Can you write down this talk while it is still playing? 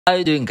How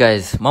you doing,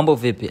 guys? Mambo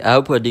vipi? I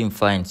hope you're doing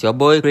fine. It's your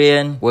boy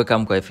Korean.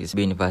 Welcome kwa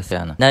FSB University.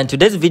 Now in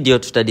today's video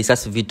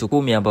tutadiscuss vitu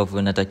 10 ambavyo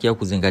unatakiwa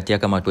kuzingatia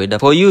kama trader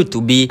for you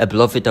to be a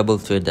profitable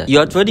trader. You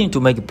are trading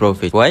to make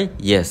profit. Why?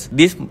 Yes.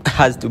 This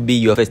has to be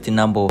your first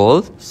number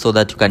goal so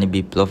that you can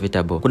be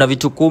profitable. Kuna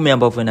vitu 10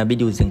 ambavyo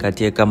inabidi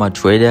uzingatie kama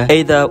trader.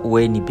 Either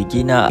uwe ni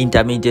beginner,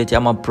 intermediate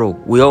ama pro.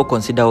 We all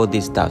consider all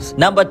these stuffs.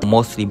 Number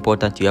most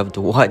important, you have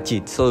to watch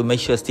it. So make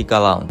sure stick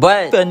around.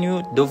 But if you're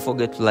new, don't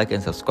forget to like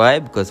and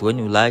subscribe, because when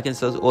you like and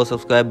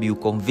subscribe, you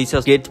convince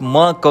us get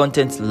more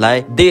content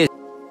like this.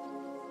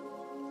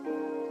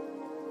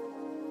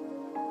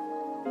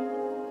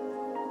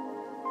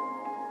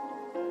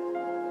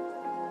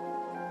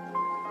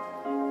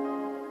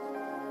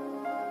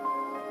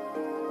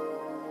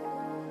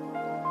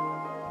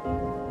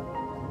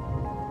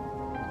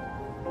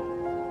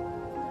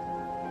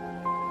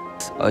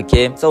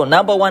 Okay, so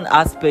number one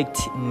aspect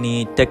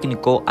ni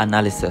technical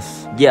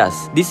analysis.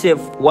 Yes, this is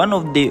one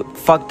of the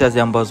factors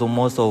ambazo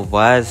most of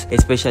us,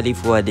 especially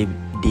if you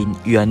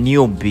are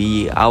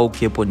newbie au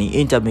kipo ni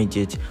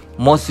intermediate,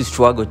 most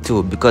struggle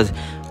too, because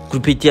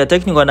kupitia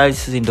technical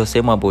analysis ndo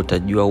sema about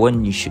utajua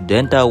when you should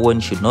enter, when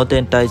you should not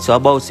enter. It's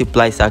about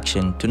price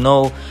action, to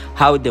know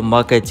how the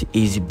market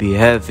is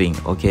behaving.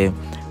 Okay,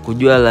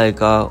 kujua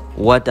like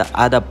what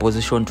other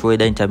position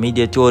trader,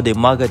 intermediate, or the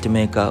market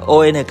maker,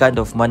 or any kind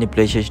of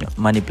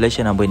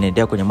manipulation ambayo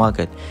inaendelea kwenye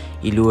market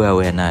ili uwe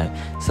aware nayo.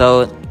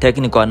 So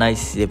technical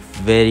analysis is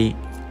a very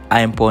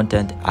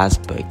important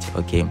aspect.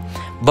 Okay,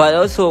 but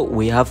also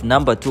we have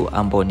number 2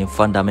 ambayo ni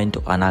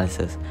fundamental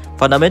analysis.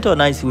 Fundamental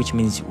analysis, which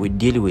means we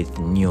deal with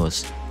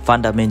news,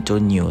 fundamental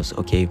news.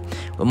 Okay,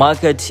 the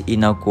market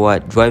inakuwa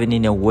driving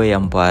in a way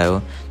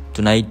ambayo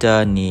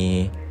tunaita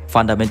ni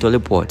fundamental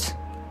reports.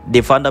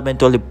 The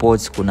fundamental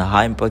reports, kuna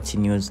high impact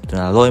news,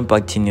 kuna low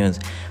impact news,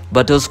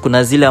 but also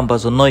kuna zile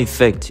ambazo no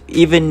effect,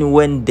 even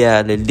when they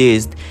are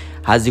released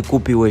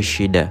hazikupi we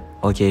shida.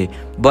 Okay,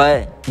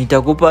 but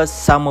nitakupa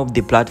some of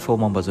the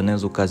platform ambazo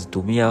unaweza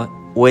ukazitumia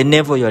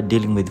whenever you are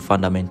dealing with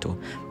fundamental.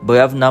 But we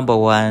have number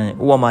 1,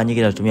 huwa mara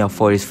nyingi natumia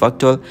forex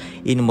factor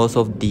in most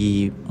of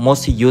the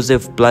most used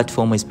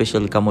platform,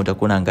 especially kama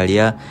utakuwa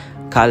unaangalia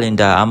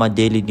calendar ama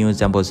daily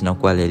news ambazo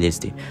zinakuwa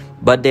released.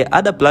 But the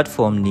other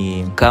platform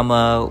ni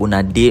kama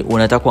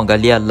unataka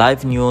kuangalia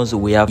live news,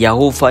 we have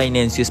Yahoo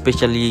Finance,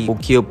 especially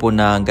ukiwa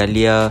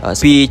unaangalia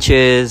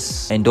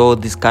speeches and all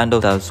this kind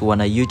of stuff.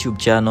 Wana YouTube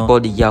channel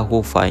called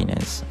Yahoo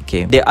Finance.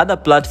 Okay, the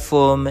other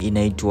platform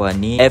inaitwa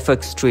ni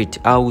FX Street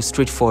au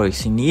Street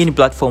Forex. Ni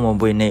platform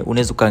ambayo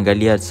unaweza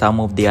kuangalia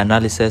some of the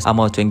analysis,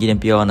 ama watu wengine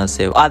pia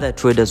wanasema, other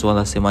traders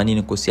wanasema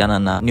nini kuhusiana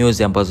na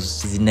news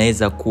ambazo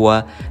zinaweza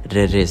kuwa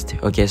released.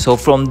 Okay, so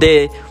from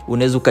there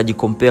unaweza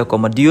kujicompare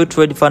kama do you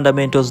trade fundamentals?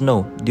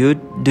 No.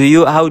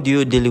 How do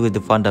you deal with the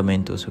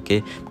fundamentals?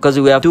 Okay, because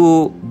we have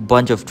two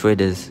bunch of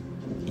traders.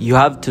 You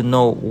have to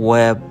know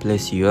where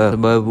place you are.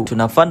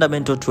 Tuna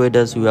fundamental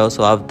traders, we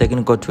also have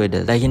technical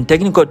traders. Like in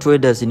technical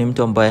traders ni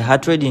mtu ambaye ha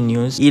trade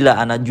news ila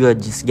anajua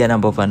jinsi gani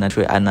ambavyo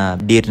ana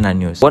deal na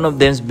news. One of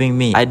them being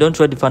me. I don't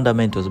trade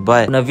fundamentals,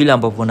 but kuna vile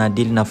ambavyo na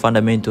deal na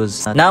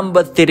fundamentals.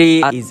 Number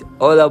 3 is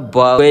all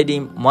about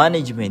trading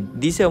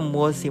management. This is the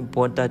most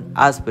important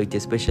aspect,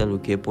 especially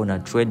ukipo na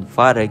trade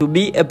forex. To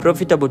be a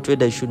profitable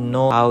trader, you should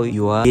know how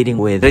you are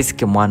dealing with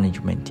risk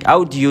management.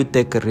 How do you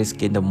take a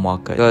risk in the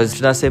market? Because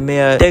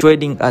tunasemea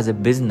trading as a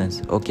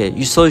business. Okay,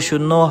 you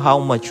should know how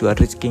much you are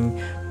risking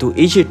to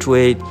each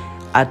trade.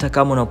 Hata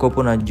kama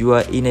unakopa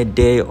unajua in a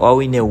day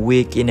or in a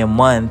week, in a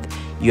month,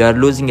 you are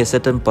losing a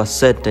certain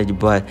percentage,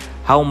 but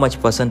how much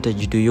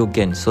percentage do you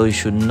gain? So you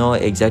should know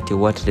exactly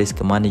what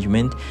risk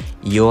management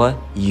you're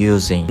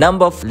using.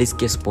 Number of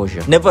risk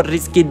exposure. Never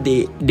risk it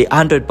the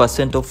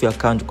 100% of your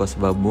account, because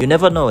you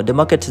never know. The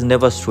market is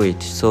never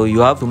straight. So you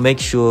have to make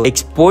sure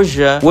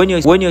exposure, when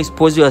you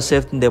expose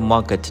yourself in the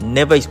market,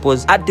 never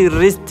expose at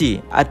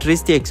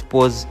least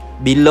expose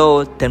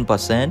below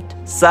 10%.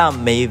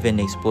 Some may even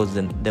expose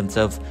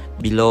themselves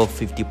below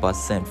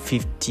 50%,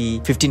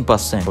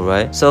 15%. All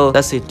right, so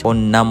that's it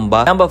on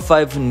number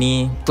 5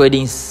 ni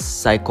trading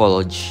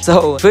psychology.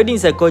 So trading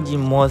psychology,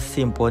 most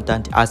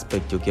important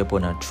aspect ukiwepo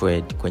na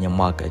trade kwenye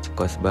market,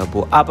 kwa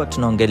sababu hapa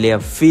tunaongelea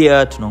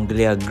fear,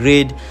 tunaongelea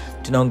greed,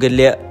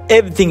 tunaongelea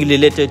everything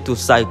related to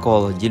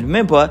psychology.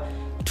 Remember,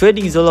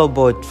 trading is all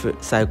about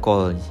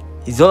psychology.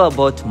 It's all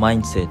about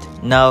mindset.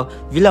 Now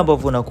vile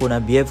ambavyo unakuwa na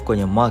behave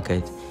kwenye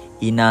market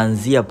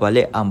inaanzia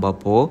pale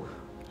ambapo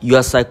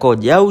your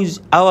psychology,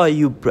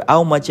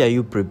 how much are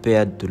you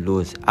prepared to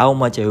lose, how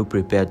much are you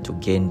prepared to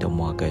gain the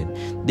market.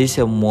 This is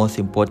the most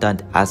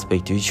important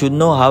aspect. You should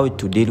know how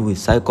to deal with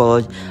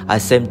psychology, at the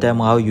same time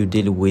how you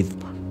deal with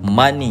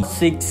money.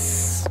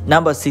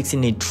 Number 6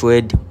 in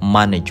trade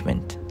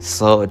management.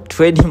 So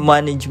trading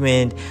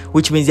management,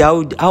 which means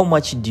how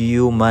much do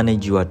you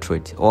manage your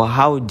trades, or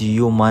how do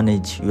you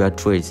manage your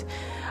trades.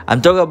 I'm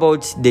talking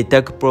about the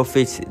take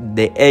profits,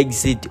 the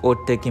exit, or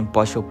taking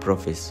partial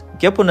profits.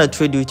 Ukiwa na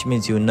trade, which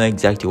means you know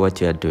exactly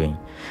what you are doing.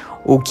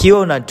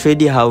 Ukiwa na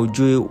trade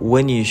haujui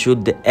when you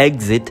should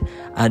exit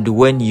and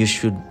when you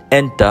should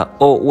enter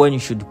or when you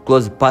should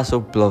close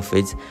partial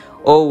profits,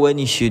 or when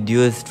you should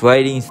use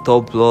trading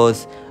stop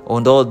loss,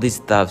 and all this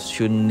stuff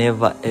should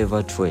never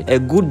ever trade. A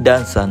good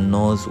dancer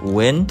knows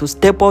when to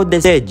step out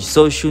the stage,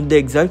 so should they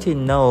exactly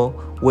know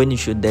when you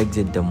should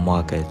exit the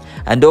market.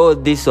 And all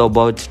this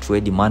about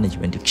trade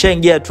management.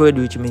 Ukishaingia trade,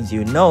 which means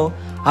you know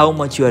how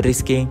much you are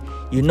risking,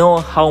 you know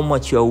how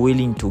much you are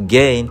willing to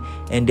gain,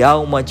 and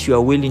how much you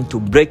are willing to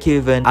break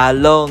even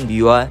along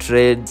your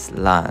trades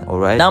line.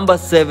 Alright. Number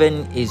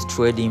 7 is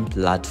trading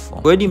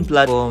platform. Trading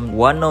platform,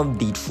 one of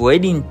the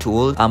trading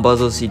tools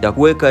ambazo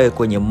zitakuweka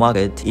kwenye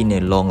market in a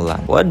long run.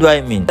 What do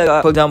I mean?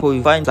 For example,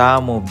 you find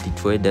some of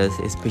the traders,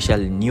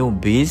 especially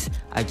newbies,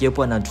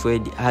 akiwepo na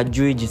trade,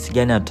 hajui jinsi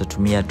gani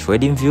atatumia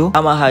trading view,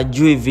 ama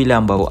hajui vile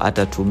ambavyo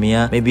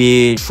atatumia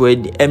maybe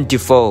trade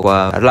MT4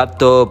 kwa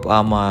laptop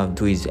ama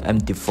to his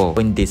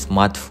MT4 in the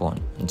smartphone.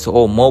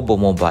 So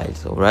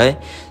mobiles, alright.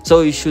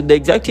 So you should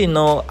exactly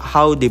know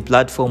how the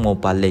platform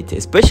operates,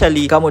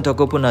 especially kama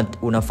utakopo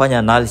unafanya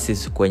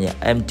analysis kwenye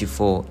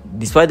MT4.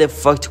 Despite the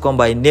fact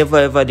kwamba I never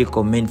ever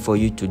recommend for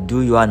you to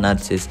do your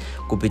analysis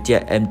kupitia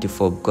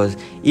MT4, because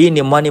hii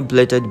ni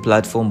manipulated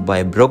platform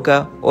by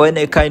broker or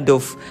any kind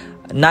of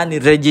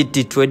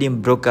non-registered trading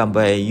broker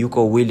ambaye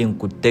yuko willing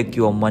to take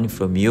your money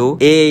from you,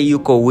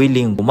 yuko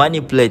willing to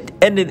manipulate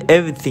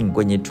everything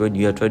kwenye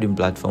your trading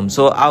platform.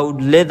 So I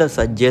would rather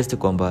suggest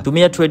kwamba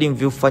tumia trading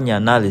view, fanya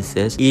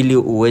analysis ili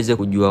uweze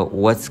kujua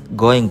what's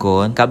going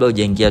on kabla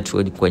hujaingia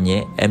trade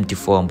kwenye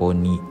MT4 ambao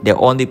ni the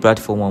only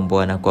platform ambao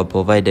anakuwa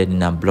provided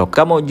na block.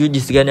 Kama hujui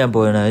jinsi gani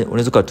ambao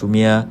unaweza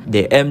kutumia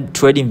the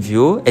trading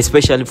view,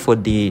 especially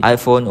for the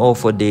iPhone or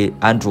for the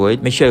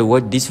Android, make sure you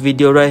watch this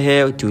video right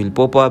here. It will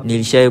pop up.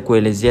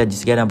 Nilishakuelezea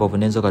jinsi gani ambavyo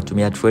unaweza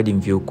kutumia trading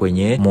view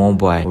kwenye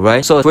mobile,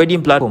 right? So trading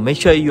platform,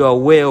 make sure you are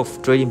aware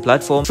of trading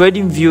platform.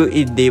 Trading view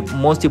is the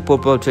most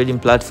popular trading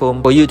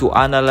platform for you to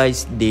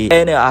analyze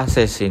any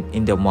assets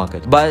in the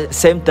market, but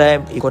same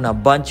time iko na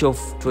bunch of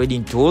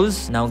trading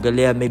tools.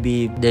 Naongelea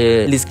maybe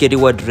the risk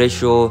reward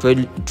ratio,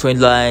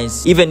 trend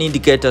lines, even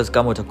indicators.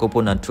 Kama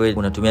utakopo na trade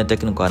unatumia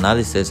technical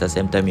analysis, at the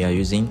same time you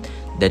are using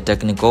the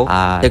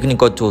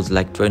technical tools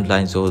like trend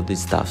lines, all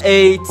this stuff.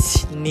 8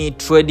 ni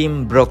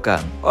trading broker.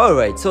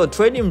 Alright, so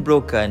trading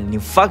broker ni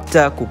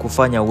factor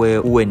kukufanya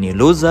uwe ni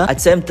loser, at the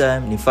same time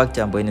ni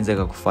factor ambayo inaweza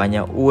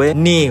kukufanya uwe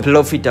ni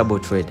profitable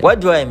trader. What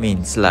do I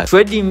mean?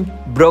 Trading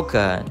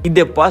broker is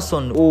the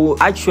person who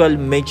actually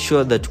make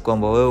sure that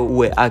kwamba wewe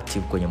uwe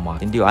active kwenye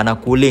market. Ndio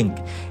anakulink,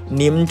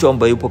 ni mtu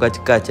ambaye yupo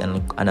katikati,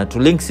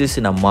 anatulink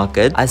sisi na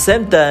market. At the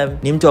same time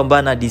ni mtu ambaye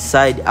ana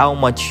decide how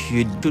much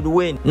you should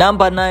win.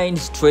 Number 9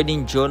 is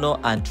trading journal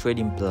and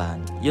trading plan.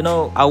 You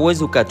know,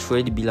 hauwezi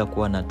ukatrade bila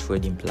kuwa na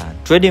trading plan.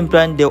 Trading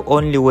plan the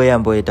only way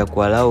ambayo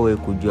itakuallow wewe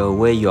kujua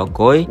where you are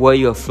going,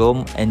 where you are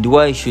from, and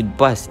where you should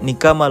pass. Ni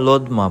kama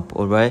roadmap,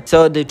 alright?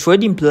 So the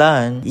trading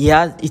plan,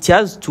 it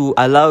has to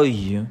allow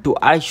you to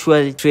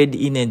actually trade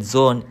in a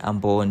zone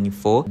ambayo ni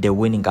for the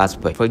winning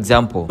aspect. For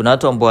example, kuna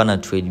watu ambao wana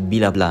trade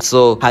bila plan,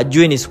 so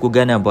hajui ni siku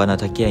gani ambayo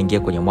anatakia ingia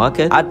kwenye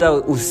market. Hata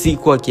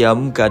usiku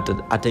akiamka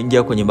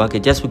ataingia kwenye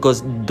market just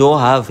because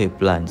don't have a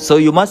plan. So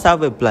you must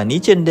have a plan.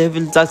 Each and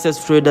every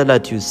success trader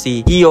that you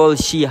see, he or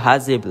she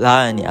has a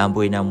plan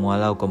ambayo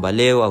inamwallow kwamba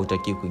leo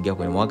hautaki kuingia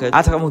kwenye market.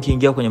 Hata kama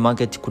ukiingia kwenye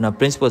market kuna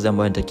principles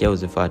ambayo unatakia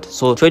uzifuate.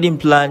 So trading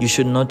plan, you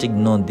should not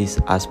ignore this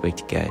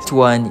aspect, guys. Next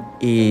one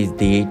is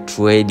the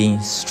trading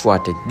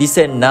strategy. This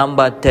is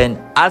number 10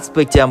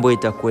 aspect ambayo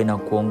itakuwa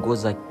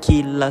inakuongoza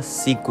kila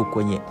siku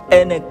kwenye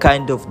any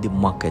kind of the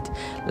market.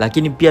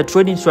 Lakini pia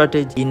trading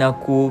strategy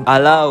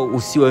inakuallow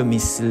usiwe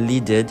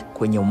misleaded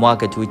kwenye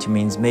market, which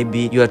means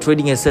maybe you are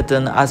trading a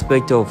certain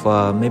aspect of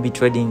maybe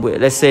trading,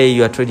 let's say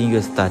you are trading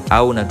US30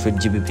 au una trade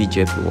GBP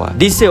JPY.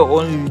 These are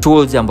only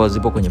tools ambazo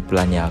zipo kwenye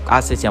plan yako,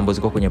 assets ambazo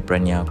ziko kwenye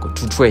plan yako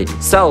to trade.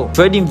 So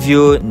trading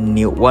view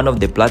ni one of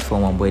the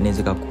platform ambayo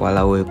inaweza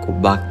kuallow wewe ku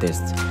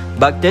backtest.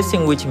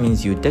 Backtesting, which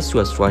means you test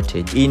your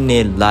strategy in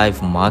a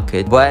live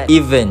market, but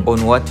even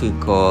on what we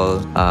call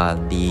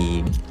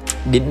the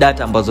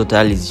data ambazo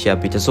tayari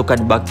zishapita. So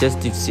can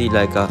backtest to see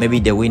like maybe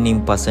the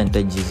winning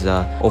percentage is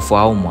of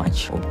how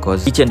much,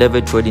 because each and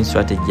every trading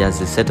strategy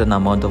has a certain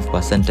amount of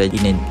percentage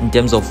in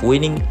terms of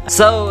winning.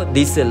 So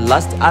this is the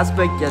last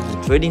aspect, just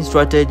the trading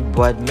strategy,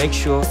 but make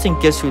sure, just in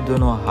case you don't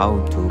know how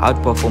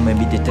to perform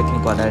maybe the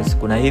technical analysis,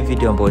 kuna hii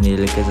video ambayo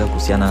nielekeza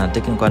kuhusiana na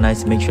technical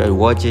analysis. Make sure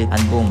you watch it,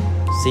 and boom,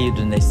 see you in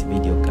the next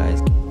video,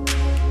 guys.